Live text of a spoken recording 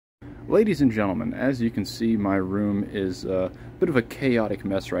Ladies and gentlemen, as you can see, my room is a bit of a chaotic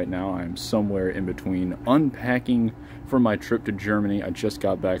mess right now. I'm somewhere in between unpacking for my trip to Germany, I just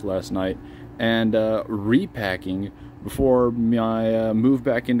got back last night, and repacking before my move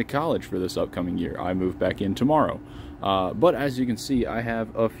back into college for this upcoming year. I move back in tomorrow. But as you can see, I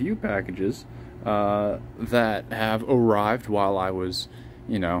have a few packages that have arrived while I was,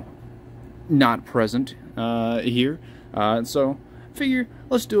 you know, not present here. So figure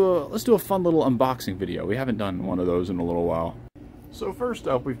let's do a fun little unboxing video. We haven't done one of those in a little while. So first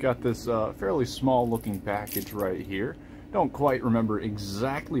up, we've got this fairly small looking package right here. Don't quite remember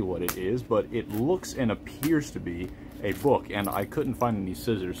exactly what it is, but it looks and appears to be a book, and I couldn't find any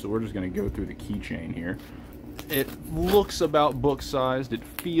scissors, so we're just going to go through the keychain here. It looks about book sized, it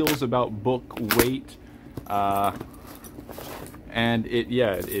feels about book weight, and it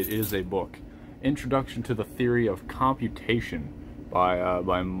is a book. Introduction to the Theory of Computation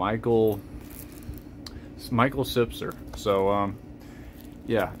by Michael Sipser. So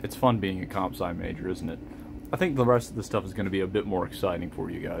yeah, it's fun being a comp sci major, isn't it? I think the rest of the stuff is going to be a bit more exciting for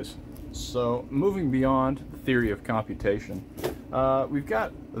you guys. So moving beyond the theory of computation, we've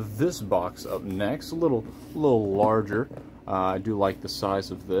got this box up next, a little larger. I do like the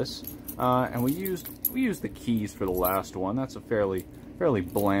size of this, and we used the keys for the last one. That's a fairly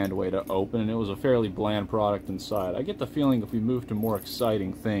bland way to open, and it was a fairly bland product inside. I get the feeling if we move to more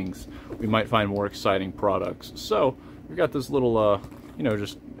exciting things, we might find more exciting products. So we've got this little, you know,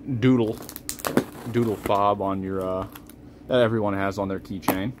 just doodle fob on your that everyone has on their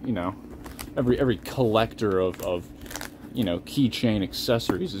keychain. You know, every collector of you know, keychain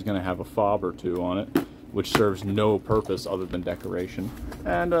accessories is going to have a fob or two on it, which serves no purpose other than decoration.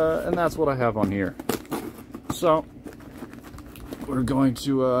 And that's what I have on here. So we're going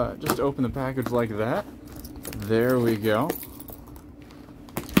to just open the package like that. There we go.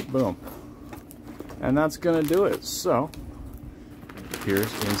 Boom. And that's going to do it. So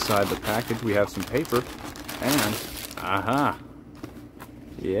here's inside the package. We have some paper, and aha,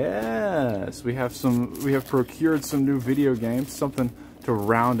 yes, we have procured some new video games, something to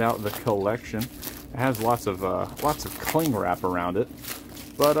round out the collection. It has lots of cling wrap around it,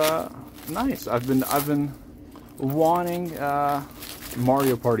 but nice. I've been wanting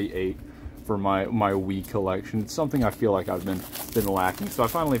Mario Party 8 for my Wii collection. It's something I feel like I've been lacking, so I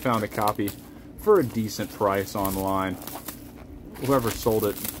finally found a copy for a decent price online. Whoever sold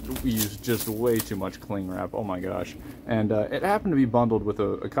it used just way too much cling wrap, oh my gosh. And it happened to be bundled with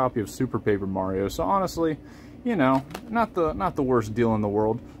a copy of Super Paper Mario, so honestly, you know, not the worst deal in the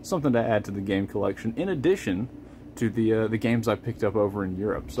world. Something to add to the game collection, in addition to the games I picked up over in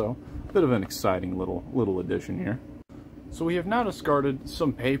Europe. So a bit of an exciting little addition here. So we have now discarded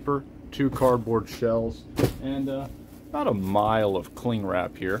some paper, 2 cardboard shells, and about a mile of cling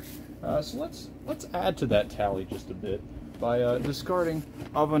wrap here. So let's add to that tally just a bit by discarding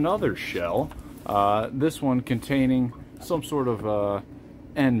of another shell, this one containing some sort of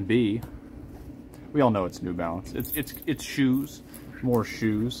NB. We all know it's New Balance. It's shoes, more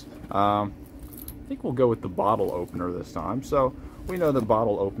shoes. I think we'll go with the bottle opener this time. So we know that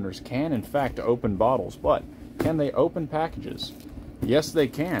bottle openers can in fact open bottles, but can they open packages? Yes, they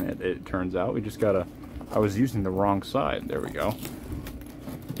can. It turns out. We just gotta. I was using the wrong side. There we go.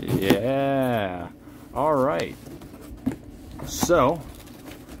 Yeah. All right. So,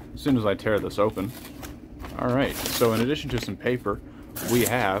 as soon as I tear this open, alright, so in addition to some paper, we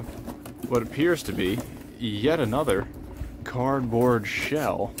have what appears to be yet another cardboard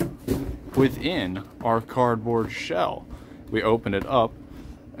shell within our cardboard shell. We open it up,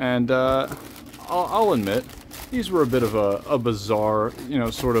 and I'll admit, these were a bit of a bizarre, you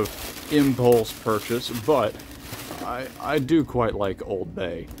know, sort of impulse purchase, but I do quite like Old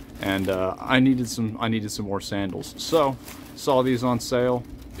Bay, and I needed some more sandals, so saw these on sale.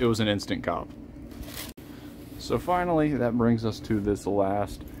 It was an instant cop. So finally, that brings us to this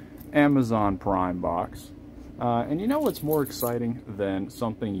last Amazon Prime box. And you know what's more exciting than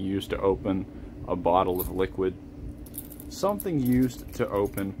something used to open a bottle of liquid? Something used to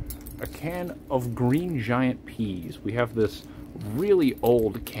open a can of Green Giant peas. We have this really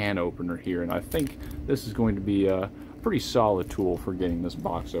old can opener here, and I think this is going to be a pretty solid tool for getting this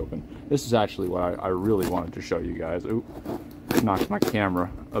box open. This is actually what I really wanted to show you guys. Oop, knocked my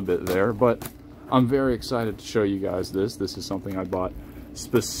camera a bit there, but I'm very excited to show you guys this. This is something I bought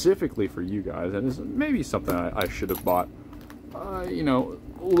specifically for you guys, and it's maybe something I should have bought, you know,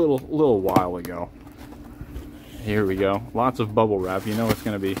 a little while ago. Here we go. Lots of bubble wrap. You know it's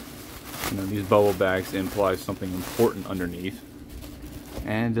going to be, you know, these bubble bags imply something important underneath,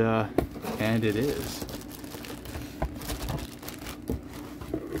 and it is.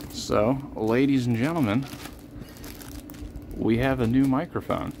 So, ladies and gentlemen, we have a new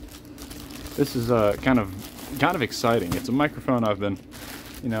microphone. This is kind of exciting. It's a microphone I've been,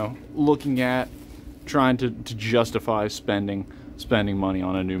 you know, looking at, trying to justify spending money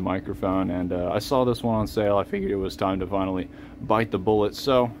on a new microphone, and I saw this one on sale. I figured it was time to finally bite the bullet.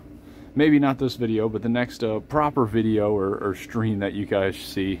 So maybe not this video, but the next proper video or stream that you guys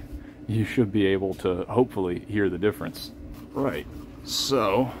see, you should be able to hopefully hear the difference. Right,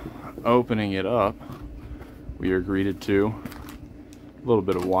 so opening it up, we are greeted to a little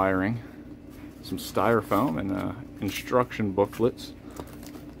bit of wiring, some styrofoam, and instruction booklets,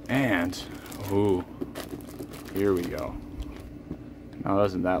 and ooh, here we go. Now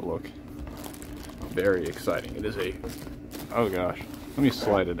doesn't that look very exciting? It is a, oh gosh, let me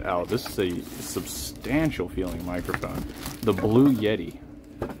slide it out. This is a substantial feeling microphone. The Blue Yeti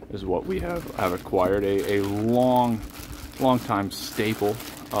is what we have acquired, a long time staple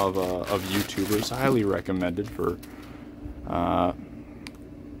of YouTubers, highly recommended for I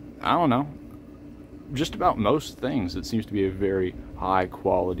don't know, just about most things. It seems to be a very high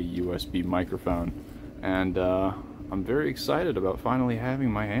quality USB microphone, and I'm very excited about finally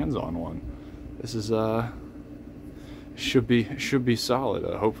having my hands on one. This is should be solid.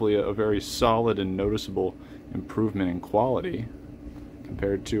 Hopefully a very solid and noticeable improvement in quality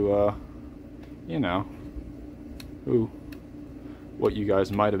compared to you know, what you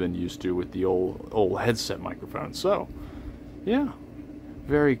guys might have been used to with the old headset microphone. So yeah,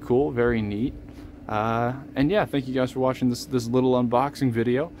 very cool, very neat. And yeah, thank you guys for watching this little unboxing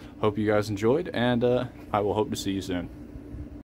video. Hope you guys enjoyed, and I will hope to see you soon.